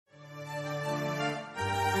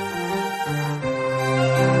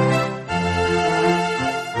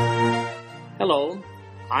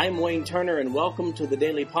I'm Wayne Turner, and welcome to the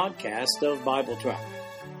daily podcast of Bible Track.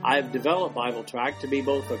 I've developed Bible Track to be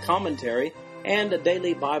both a commentary and a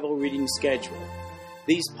daily Bible reading schedule.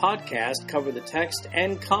 These podcasts cover the text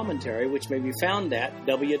and commentary, which may be found at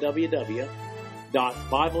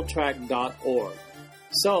www.bibletrack.org.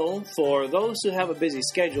 So, for those who have a busy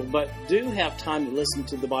schedule but do have time to listen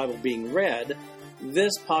to the Bible being read,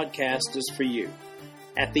 this podcast is for you.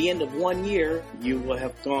 At the end of 1 year, you will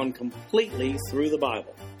have gone completely through the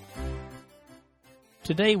Bible.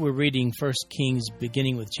 Today we're reading 1 Kings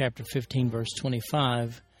beginning with chapter 15, verse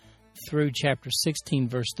 25, through chapter 16,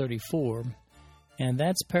 verse 34, and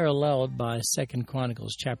that's paralleled by 2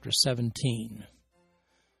 Chronicles chapter 17.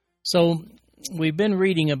 So, we've been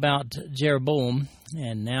reading about Jeroboam,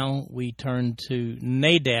 and now we turn to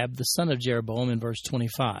Nadab, the son of Jeroboam, in verse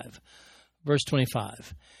 25. Verse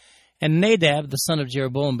 25. And Nadab, the son of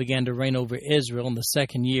Jeroboam, began to reign over Israel in the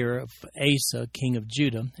 2nd year of Asa, king of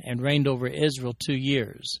Judah, and reigned over Israel 2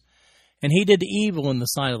 years. And he did evil in the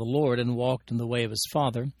sight of the Lord, and walked in the way of his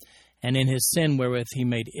father, and in his sin wherewith he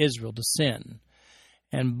made Israel to sin.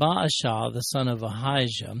 And Baasha, the son of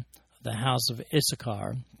Ahijah, of the house of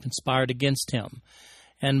Issachar, conspired against him.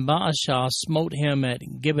 And Baasha smote him at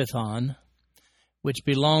Gibbethon, which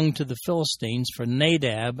belonged to the Philistines, for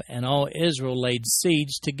Nadab and all Israel laid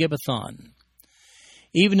siege to Gibbethon.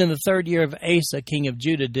 Even in the 3rd year of Asa, king of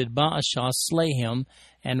Judah, did Baasha slay him,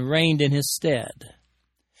 and reigned in his stead.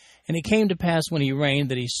 And it came to pass when he reigned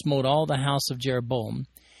that he smote all the house of Jeroboam.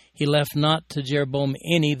 He left not to Jeroboam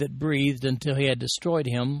any that breathed until he had destroyed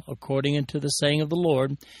him, according unto the saying of the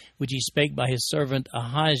Lord, which he spake by his servant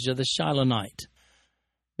Ahijah the Shilonite.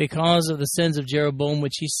 Because of the sins of Jeroboam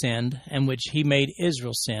which he sinned, and which he made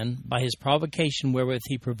Israel sin, by his provocation wherewith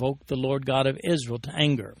he provoked the Lord God of Israel to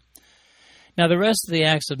anger. Now the rest of the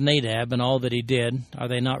acts of Nadab, and all that he did, are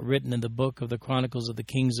they not written in the book of the Chronicles of the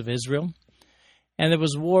kings of Israel? And there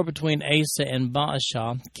was war between Asa and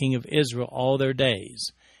Baasha, king of Israel, all their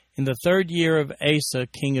days. In the 3rd year of Asa,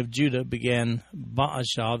 king of Judah, began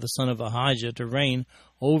Baasha, the son of Ahijah, to reign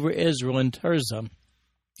over Israel in Tirzah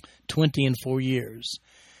 24 years.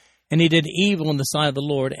 And he did evil in the sight of the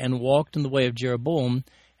Lord, and walked in the way of Jeroboam,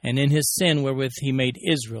 and in his sin wherewith he made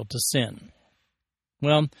Israel to sin.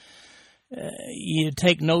 Well, you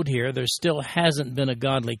take note here, there still hasn't been a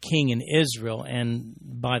godly king in Israel, and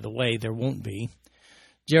by the way, there won't be.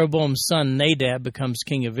 Jeroboam's son Nadab becomes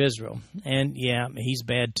king of Israel, and yeah, he's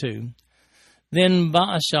bad too. Then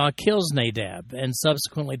Baasha kills Nadab, and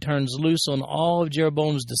subsequently turns loose on all of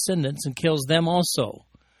Jeroboam's descendants, and kills them also.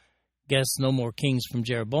 Guess no more kings from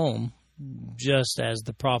Jeroboam, just as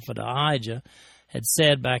the prophet Ahijah had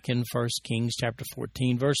said back in 1 Kings chapter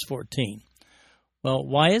 14, verse 14. Well,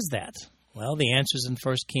 why is that? Well, the answer is in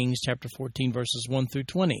 1 Kings chapter 14, verses 1 through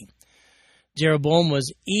 20. Jeroboam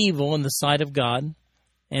was evil in the sight of God,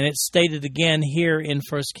 and it's stated again here in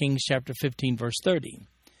 1 Kings chapter 15, verse 30.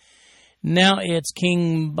 Now it's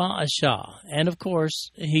King Baasha, and of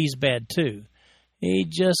course, he's bad too. He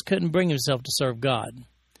just couldn't bring himself to serve God.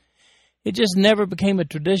 It just never became a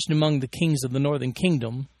tradition among the kings of the northern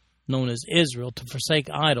kingdom, known as Israel, to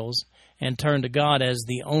forsake idols and turn to God as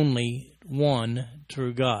the only one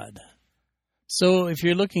true God. So if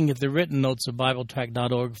you're looking at the written notes of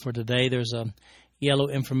BibleTrack.org for today, there's a yellow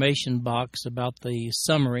information box about the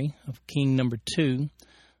summary of King number 2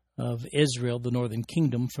 of Israel, the northern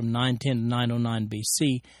kingdom, from 910 to 909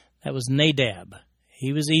 BC. That was Nadab.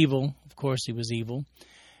 He was evil. Of course he was evil.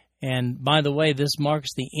 And by the way, this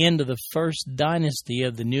marks the end of the first dynasty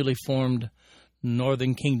of the newly formed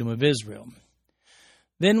northern kingdom of Israel.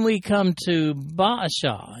 Then we come to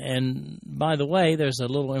Baasha, and by the way, there's a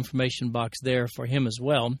little information box there for him as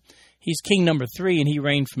well. He's king number 3, and he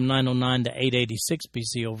reigned from 909 to 886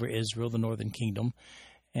 BC over Israel, the northern kingdom.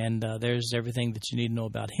 And there's everything that you need to know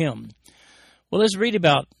about him. Well, let's read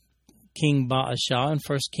about King Baasha in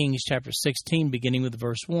 1 Kings chapter 16, beginning with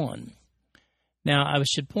verse 1. Now, I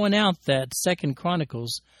should point out that 2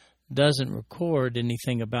 Chronicles doesn't record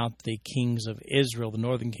anything about the kings of Israel, the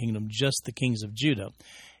northern kingdom, just the kings of Judah.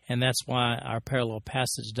 And that's why our parallel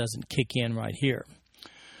passage doesn't kick in right here.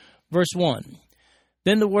 Verse 1.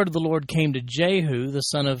 Then the word of the Lord came to Jehu, the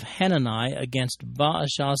son of Hanani, against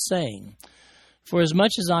Baasha, saying,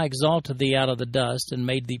 Forasmuch as I exalted thee out of the dust, and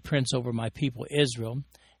made thee prince over my people Israel,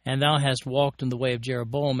 and thou hast walked in the way of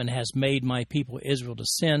Jeroboam, and hast made my people Israel to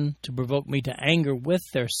sin, to provoke me to anger with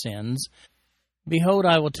their sins, behold,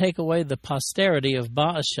 I will take away the posterity of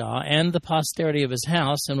Baasha, and the posterity of his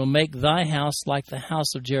house, and will make thy house like the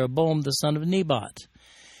house of Jeroboam the son of Nebat.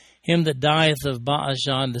 Him that dieth of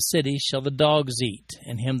Baasha in the city shall the dogs eat,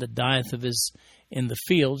 and him that dieth of his in the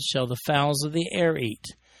field shall the fowls of the air eat.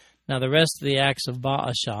 Now the rest of the acts of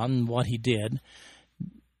Baasha and what he did,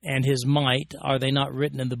 and his might, are they not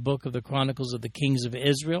written in the book of the Chronicles of the Kings of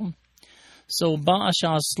Israel? So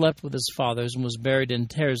Baasha slept with his fathers and was buried in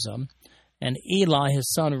Tirzah, and Elah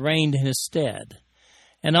his son reigned in his stead.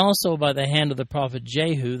 And also by the hand of the prophet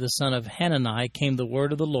Jehu, the son of Hanani, came the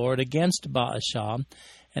word of the Lord against Baasha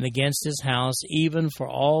and against his house, even for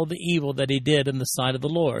all the evil that he did in the sight of the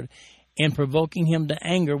Lord, in provoking him to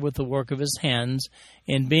anger with the work of his hands,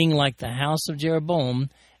 in being like the house of Jeroboam,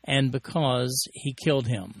 and because he killed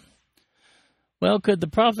him. Well, could the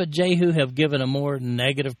prophet Jehu have given a more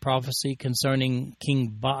negative prophecy concerning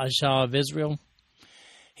King Baasha of Israel?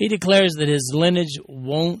 He declares that his lineage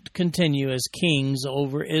won't continue as kings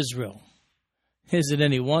over Israel. Is it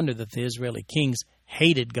any wonder that the Israeli kings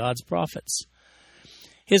hated God's prophets?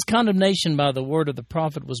 His condemnation by the word of the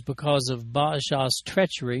prophet was because of Baasha's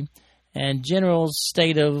treachery and general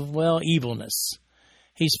state of, evilness.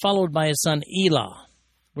 He's followed by his son Elah.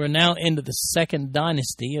 We're now into the second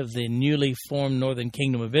dynasty of the newly formed northern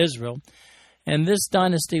kingdom of Israel, and this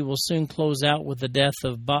dynasty will soon close out with the death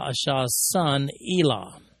of Baasha's son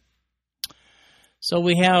Elah. So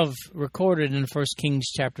we have recorded in 1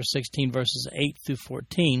 Kings chapter 16, verses 8 through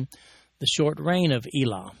 14, the short reign of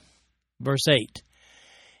Elah. Verse 8,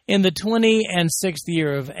 in the 26th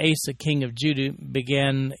year of Asa, king of Judah,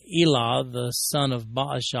 began Elah, the son of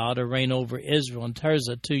Baasha, to reign over Israel in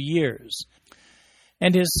Tirzah 2 years.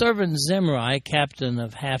 And his servant Zimri, captain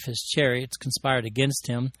of half his chariots, conspired against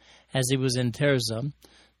him as he was in Tirzah,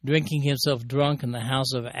 drinking himself drunk in the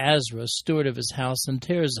house of Azra, steward of his house in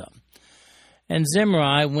Tirzah. And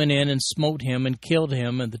Zimri went in and smote him and killed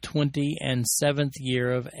him in the 27th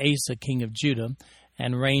year of Asa, king of Judah,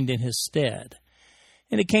 and reigned in his stead.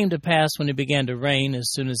 And it came to pass, when he began to reign,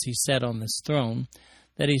 as soon as he sat on his throne,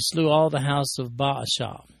 that he slew all the house of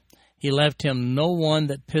Baasha. He left him no one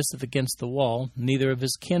that pisseth against the wall, neither of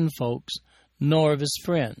his kinfolks, nor of his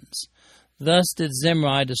friends. Thus did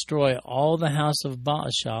Zimri destroy all the house of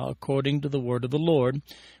Baasha, according to the word of the Lord,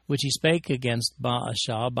 which he spake against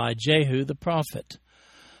Baasha by Jehu the prophet.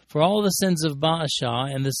 For all the sins of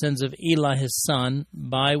Baasha and the sins of Elah his son,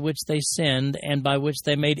 by which they sinned, and by which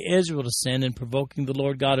they made Israel to sin, in provoking the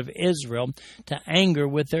Lord God of Israel to anger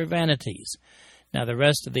with their vanities. Now the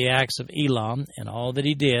rest of the acts of Elah, and all that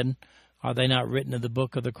he did, are they not written in the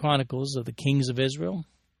book of the Chronicles of the Kings of Israel?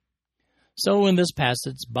 So in this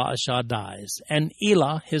passage, Baasha dies, and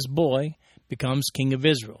Elah, his boy, becomes king of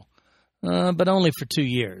Israel, but only for 2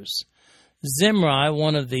 years. Zimri,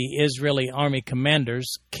 one of the Israeli army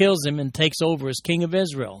commanders, kills him and takes over as king of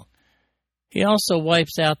Israel. He also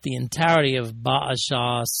wipes out the entirety of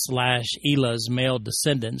Baasha/Elah's male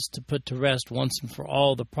descendants to put to rest once and for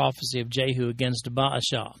all the prophecy of Jehu against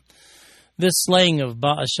Baasha. This slaying of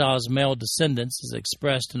Baasha's male descendants is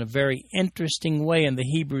expressed in a very interesting way in the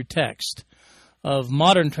Hebrew text. Of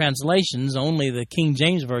modern translations, only the King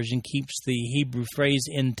James Version keeps the Hebrew phrase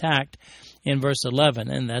intact in verse 11,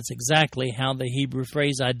 and that's exactly how the Hebrew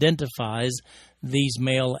phrase identifies these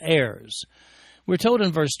male heirs. We're told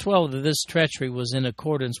in verse 12 that this treachery was in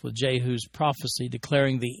accordance with Jehu's prophecy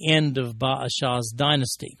declaring the end of Baasha's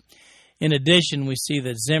dynasty. In addition, we see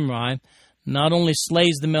that Zimri not only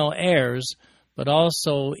slays the male heirs, but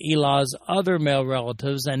also Elah's other male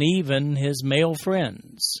relatives and even his male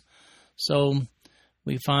friends. So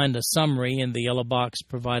we find a summary in the yellow box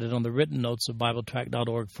provided on the written notes of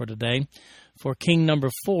BibleTrack.org for today. For king number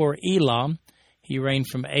 4, Elah, he reigned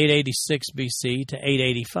from 886 BC to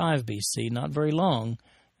 885 BC, not very long,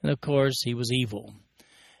 and of course he was evil.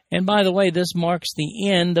 And by the way, this marks the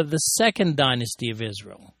end of the second dynasty of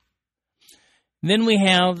Israel. Then we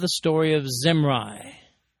have the story of Zimri,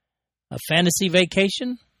 a fantasy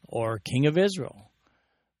vacation or king of Israel.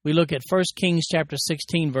 We look at 1 Kings chapter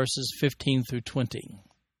 16, verses 15 through 20.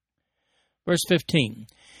 Verse 15,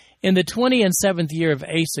 in the 27th year of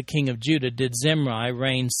Asa, king of Judah, did Zimri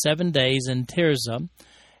reign 7 days in Tirzah,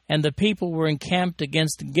 and the people were encamped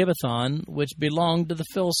against Gibbethon, which belonged to the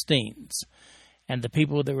Philistines. And the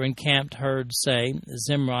people that were encamped heard say,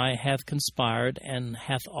 Zimri hath conspired, and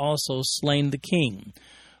hath also slain the king.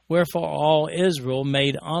 Wherefore all Israel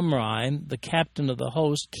made Omri, the captain of the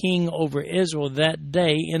host, king over Israel that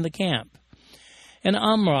day in the camp. And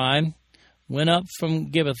Omri went up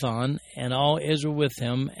from Gibbethon, and all Israel with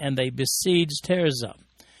him, and they besieged Tirzah.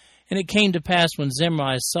 And it came to pass, when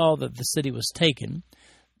Zimri saw that the city was taken,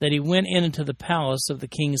 that he went into the palace of the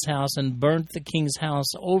king's house, and burnt the king's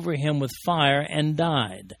house over him with fire, and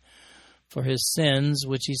died. For his sins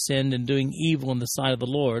which he sinned in doing evil in the sight of the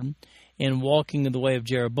Lord, in walking in the way of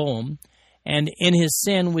Jeroboam, and in his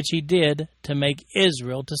sin which he did to make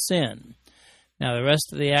Israel to sin. Now the rest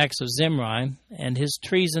of the acts of Zimri and his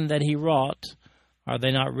treason that he wrought, are they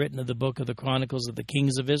not written in the book of the Chronicles of the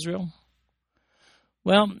Kings of Israel?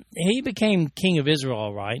 Well, he became king of Israel,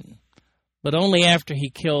 all right, but only after he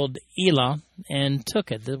killed Elah and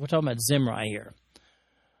took it. We're talking about Zimri here.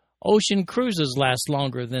 Ocean cruises last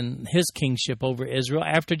longer than his kingship over Israel.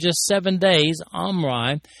 After just 7 days,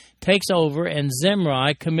 Omri takes over and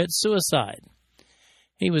Zimri commits suicide.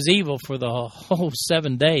 He was evil for the whole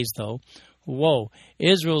 7 days, though. Whoa,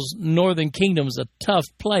 Israel's northern kingdom is a tough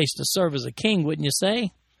place to serve as a king, wouldn't you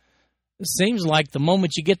say? It seems like the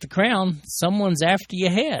moment you get the crown, someone's after your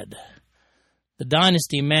head. The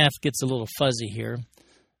dynasty math gets a little fuzzy here.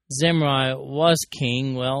 Zimri was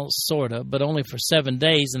king, well, sort of, but only for 7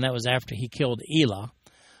 days, and that was after he killed Elah.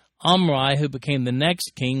 Omri, who became the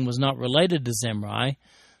next king, was not related to Zimri.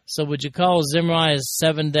 So would you call Zimri's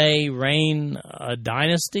 7-day reign a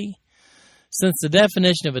dynasty? Since the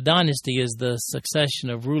definition of a dynasty is the succession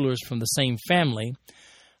of rulers from the same family,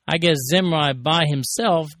 I guess Zimri by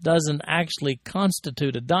himself doesn't actually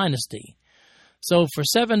constitute a dynasty. So for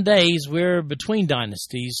 7 days, we're between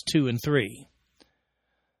dynasties 2 and 3.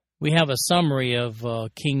 We have a summary of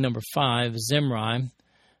king number 5, Zimri,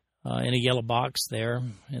 in a yellow box there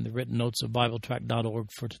in the written notes of BibleTrack.org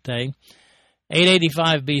for today.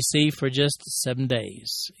 885 BC for just 7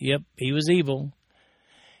 days. Yep, he was evil.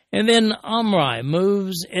 And then Omri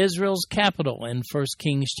moves Israel's capital in 1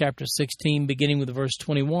 Kings chapter 16, beginning with verse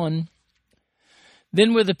 21.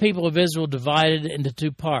 Then were the people of Israel divided into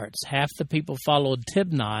 2 parts. Half the people followed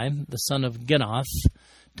Tibni, the son of Ginath,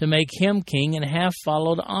 to make him king, and half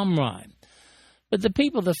followed Omri. But the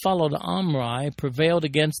people that followed Omri prevailed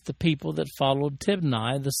against the people that followed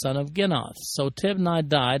Tibni, the son of Ginath. So Tibni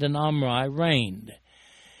died, and Omri reigned.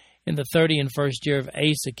 In the 31st year of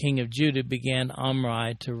Asa, king of Judah, began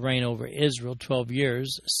Omri to reign over Israel 12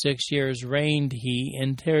 years. 6 years reigned he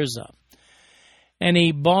in Tirzah. And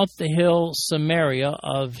he bought the hill Samaria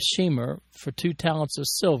of Shemer for 2 talents of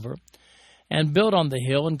silver, and built on the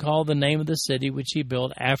hill, and called the name of the city which he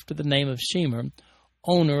built after the name of Shemer,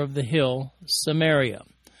 owner of the hill Samaria.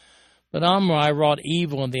 But Omri wrought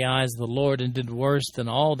evil in the eyes of the Lord, and did worse than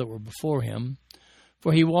all that were before him.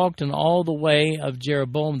 For he walked in all the way of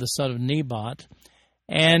Jeroboam the son of Nebat,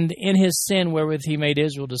 and in his sin wherewith he made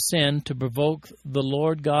Israel to sin, to provoke the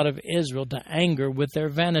Lord God of Israel to anger with their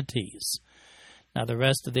vanities. Now the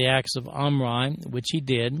rest of the acts of Omri, which he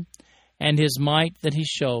did, and his might that he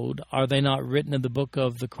showed, are they not written in the book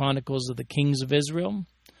of the Chronicles of the Kings of Israel?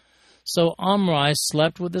 So Omri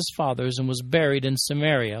slept with his fathers, and was buried in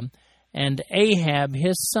Samaria, and Ahab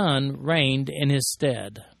his son reigned in his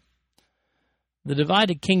stead. The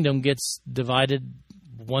divided kingdom gets divided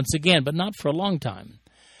once again, but not for a long time.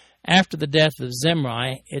 After the death of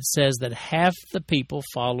Zimri, it says that half the people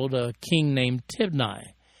followed a king named Tibni.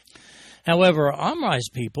 However, Omri's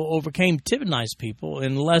people overcame Tibni's people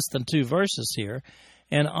in less than 2 verses here,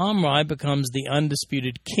 and Omri becomes the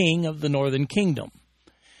undisputed king of the northern kingdom.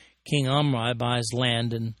 King Omri buys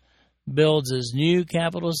land and builds his new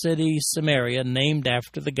capital city, Samaria, named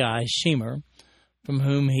after the guy Shemer, from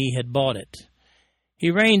whom he had bought it. He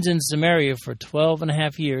reigns in Samaria for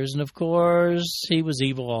 12.5 years, and of course, he was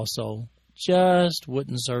evil also. Just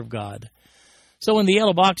wouldn't serve God. So in the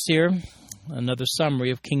yellow box here, another summary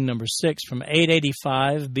of king number 6 from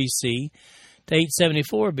 885 BC to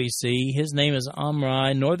 874 BC. His name is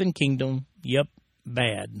Omri, northern kingdom. Yep,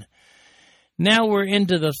 bad. Now we're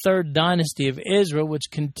into the 3rd dynasty of Israel, which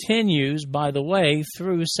continues, by the way,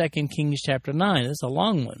 through 2 Kings chapter 9. It's a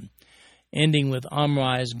long one, ending with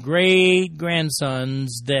Omri's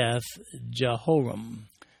great-grandson's death, Jehoram.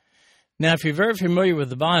 Now, if you're very familiar with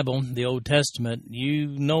the Bible, the Old Testament, you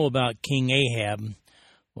know about King Ahab.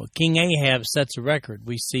 Well, King Ahab sets a record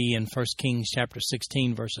we see in 1 Kings chapter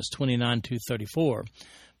 16, verses 29 to 34,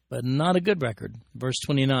 but not a good record. Verse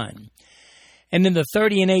 29. And in the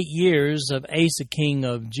 38 years of Asa, king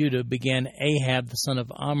of Judah, began Ahab the son of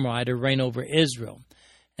Omri to reign over Israel.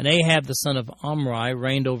 And Ahab the son of Omri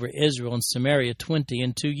reigned over Israel in Samaria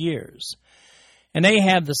 22 years. And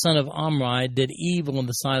Ahab the son of Omri did evil in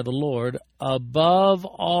the sight of the Lord above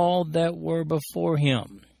all that were before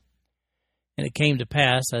him. And it came to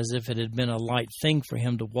pass, as if it had been a light thing for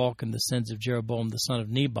him to walk in the sins of Jeroboam the son of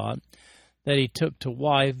Nebat, that he took to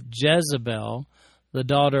wife Jezebel, the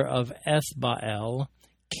daughter of Ethbaal,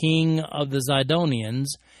 king of the Zidonians,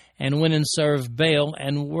 and went and served Baal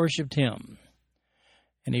and worshipped him.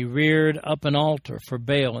 And he reared up an altar for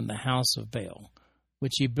Baal in the house of Baal,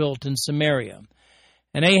 which he built in Samaria.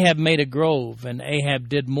 And Ahab made a grove, and Ahab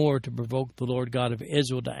did more to provoke the Lord God of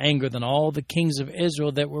Israel to anger than all the kings of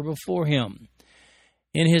Israel that were before him.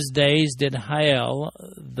 In his days did Hiel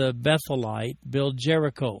the Bethelite build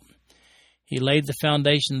Jericho. He laid the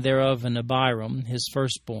foundation thereof in Abiram, his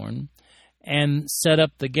firstborn, and set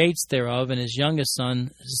up the gates thereof, and his youngest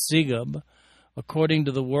son Zegub, according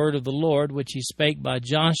to the word of the Lord, which he spake by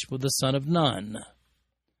Joshua the son of Nun.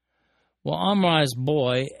 Well, Omri's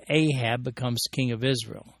boy Ahab becomes king of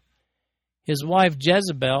Israel. His wife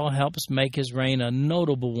Jezebel helps make his reign a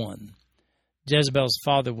notable one. Jezebel's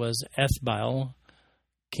father was Ethbaal,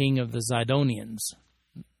 king of the Zidonians.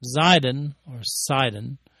 Zidon, or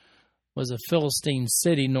Sidon, was a Philistine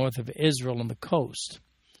city north of Israel on the coast.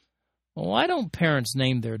 Well, why don't parents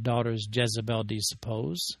name their daughters Jezebel, do you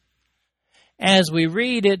suppose? As we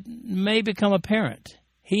read, it may become apparent.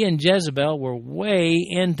 He and Jezebel were way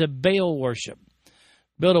into Baal worship,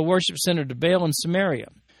 built a worship center to Baal in Samaria.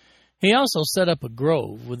 He also set up a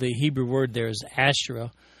grove, with the Hebrew word there is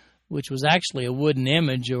Asherah, which was actually a wooden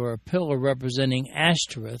image or a pillar representing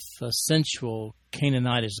Ashtoreth, a sensual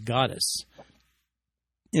Canaanitish goddess.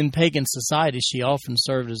 In pagan society, she often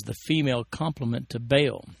served as the female complement to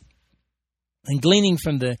Baal. And gleaning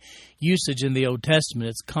from the usage in the Old Testament,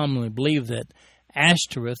 it's commonly believed that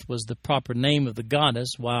Ashtoreth was the proper name of the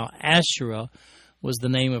goddess, while Asherah was the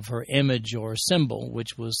name of her image or symbol,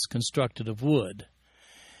 which was constructed of wood.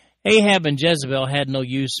 Ahab and Jezebel had no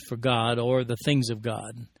use for God or the things of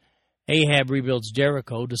God. Ahab rebuilds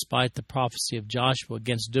Jericho despite the prophecy of Joshua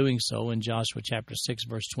against doing so in Joshua chapter 6,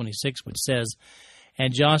 verse 26, which says,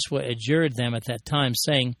 "And Joshua adjured them at that time,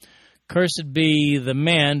 saying, Cursed be the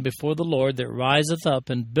man before the Lord that riseth up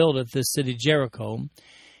and buildeth this city Jericho.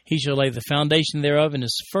 He shall lay the foundation thereof in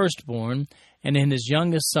his firstborn, and in his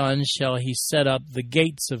youngest son shall he set up the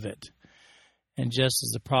gates of it." And just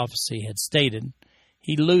as the prophecy had stated,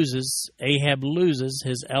 Ahab loses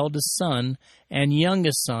his eldest son and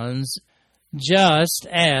youngest sons, just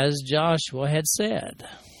as Joshua had said.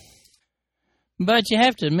 But you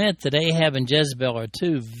have to admit that Ahab and Jezebel are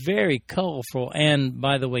two very colorful and,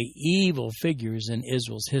 by the way, evil figures in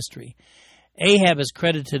Israel's history. Ahab is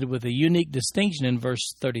credited with a unique distinction in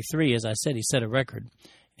verse 33. As I said, he set a record.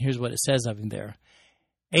 Here's what it says of him there.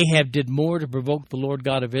 Ahab did more to provoke the Lord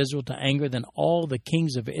God of Israel to anger than all the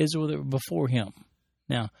kings of Israel that were before him.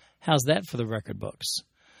 Now, how's that for the record books?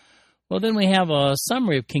 Well, then we have a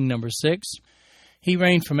summary of King number 6. He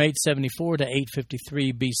reigned from 874 to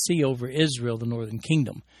 853 B.C. over Israel, the northern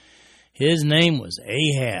kingdom. His name was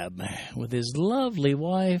Ahab, with his lovely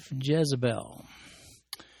wife Jezebel.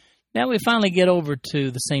 Now we finally get over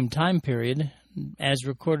to the same time period as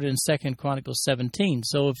recorded in 2 Chronicles 17.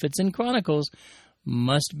 So if it's in Chronicles,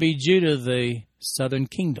 must be Judah, the southern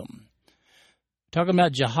kingdom. Talking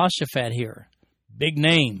about Jehoshaphat here. Big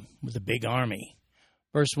name with a big army.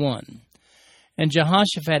 Verse 1. And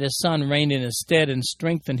Jehoshaphat his son reigned in his stead and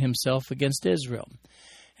strengthened himself against Israel.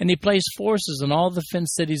 And he placed forces in all the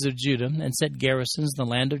fenced cities of Judah, and set garrisons in the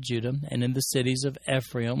land of Judah, and in the cities of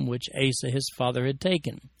Ephraim, which Asa his father had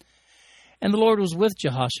taken. And the Lord was with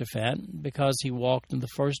Jehoshaphat, because he walked in the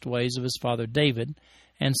first ways of his father David,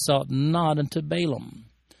 and sought not unto Balaam,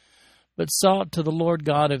 but sought to the Lord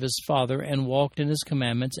God of his father, and walked in his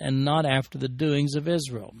commandments, and not after the doings of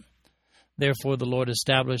Israel. Therefore the Lord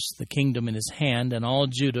established the kingdom in his hand, and all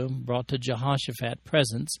Judah brought to Jehoshaphat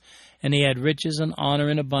presents, and he had riches and honor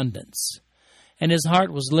in abundance. And his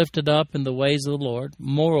heart was lifted up in the ways of the Lord.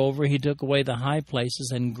 Moreover, he took away the high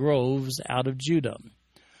places and groves out of Judah.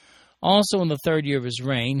 Also in the 3rd year of his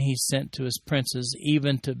reign, he sent to his princes,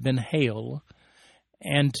 even to Ben-Hail,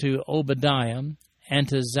 and to Obadiah, and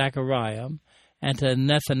to Zechariah, and to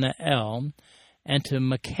Nethanel, and to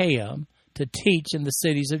Micaiah, to teach in the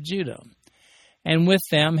cities of Judah. And with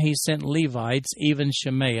them he sent Levites, even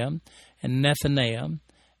Shemaiah, and Nethaniah,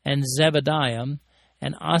 and Zebadiah,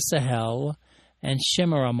 and Asahel, and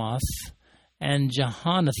Shemiramoth, and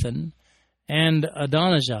Jehonathan, and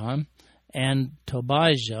Adonijah, and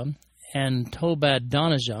Tobijah, and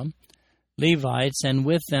Tobadonijah, Levites, and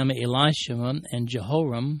with them Elishama and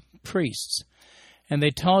Jehoram, priests. And they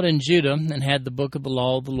taught in Judah, and had the book of the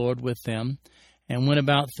law of the Lord with them, and went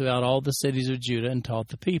about throughout all the cities of Judah, and taught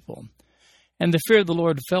the people. And the fear of the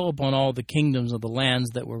Lord fell upon all the kingdoms of the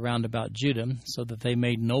lands that were round about Judah, so that they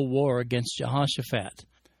made no war against Jehoshaphat.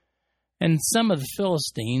 And some of the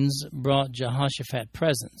Philistines brought Jehoshaphat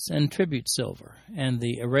presents and tribute silver, and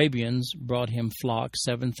the Arabians brought him flocks,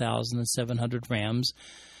 7,700 rams,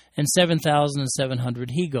 and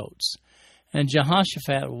 7,700 he-goats. And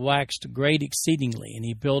Jehoshaphat waxed great exceedingly, and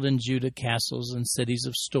he built in Judah castles and cities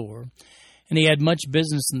of store. And he had much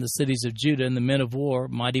business in the cities of Judah, and the men of war,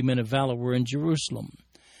 mighty men of valor, were in Jerusalem.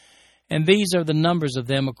 And these are the numbers of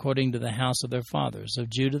them according to the house of their fathers. Of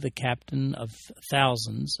Judah, the captain of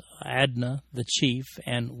thousands, Adnah, the chief,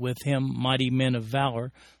 and with him mighty men of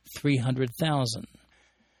valor, 300,000.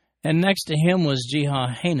 And next to him was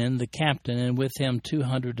Jehohanan, the captain, and with him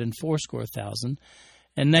 280,000.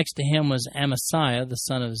 And next to him was Amasiah, the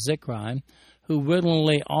son of Zichri, who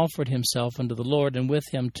willingly offered himself unto the Lord, and with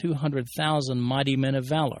him 200,000 mighty men of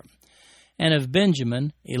valor. And of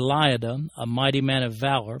Benjamin, Eliada, a mighty man of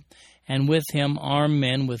valor, and with him armed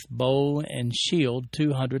men with bow and shield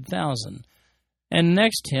 200,000. And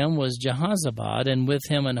next him was Jehozabad, and with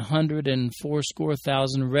him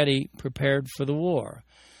 180,000 ready prepared for the war.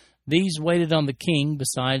 These waited on the king,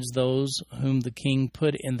 besides those whom the king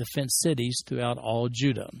put in the fenced cities throughout all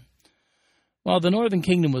Judah. While the northern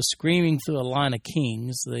kingdom was screaming through a line of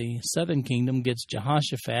kings, the southern kingdom gets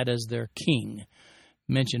Jehoshaphat as their king,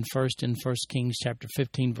 mentioned first in 1 Kings chapter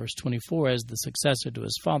 15, verse 24, as the successor to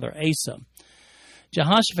his father Asa.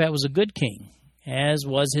 Jehoshaphat was a good king, as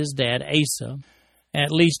was his dad Asa,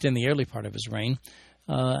 at least in the early part of his reign.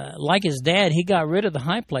 Like his dad, he got rid of the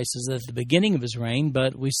high places at the beginning of his reign,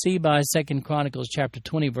 but we see by 2 Chronicles chapter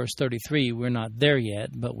 20, verse 33, we're not there yet,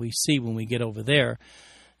 but we see when we get over there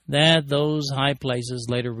that those high places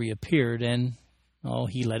later reappeared, and,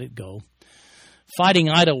 he let it go. Fighting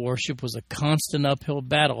idol worship was a constant uphill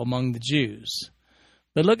battle among the Jews.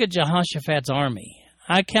 But look at Jehoshaphat's army.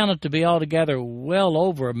 I count it to be altogether well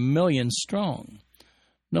over 1 million strong.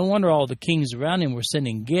 No wonder all the kings around him were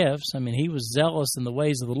sending gifts. I mean, he was zealous in the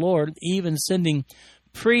ways of the Lord, even sending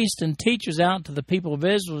priests and teachers out to the people of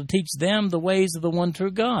Israel to teach them the ways of the one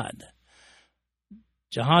true God.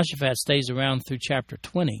 Jehoshaphat stays around through chapter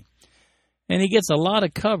 20, and he gets a lot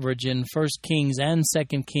of coverage in 1 Kings and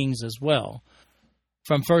 2 Kings as well,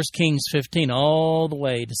 from 1 Kings 15 all the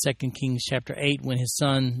way to 2 Kings chapter 8, when his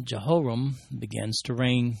son Jehoram begins to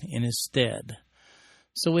reign in his stead.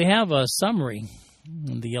 So we have a summary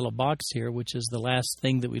in the yellow box here, which is the last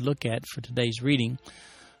thing that we look at for today's reading,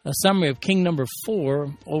 a summary of king number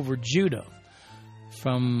 4 over Judah.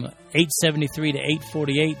 From 873 to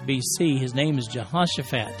 848 BC, his name is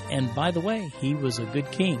Jehoshaphat, and by the way, he was a good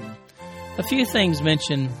king. A few things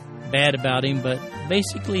mention bad about him, but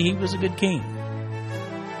basically he was a good king.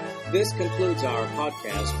 This concludes our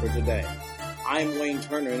podcast for today. I'm Wayne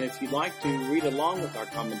Turner, and if you'd like to read along with our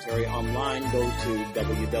commentary online, go to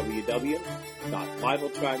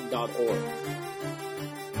www.bibletrack.org.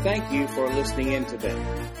 Thank you for listening in today.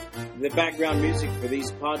 The background music for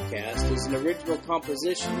these podcasts is an original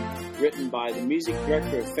composition written by the music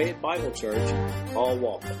director of Fayette Bible Church, Paul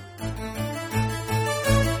Walker.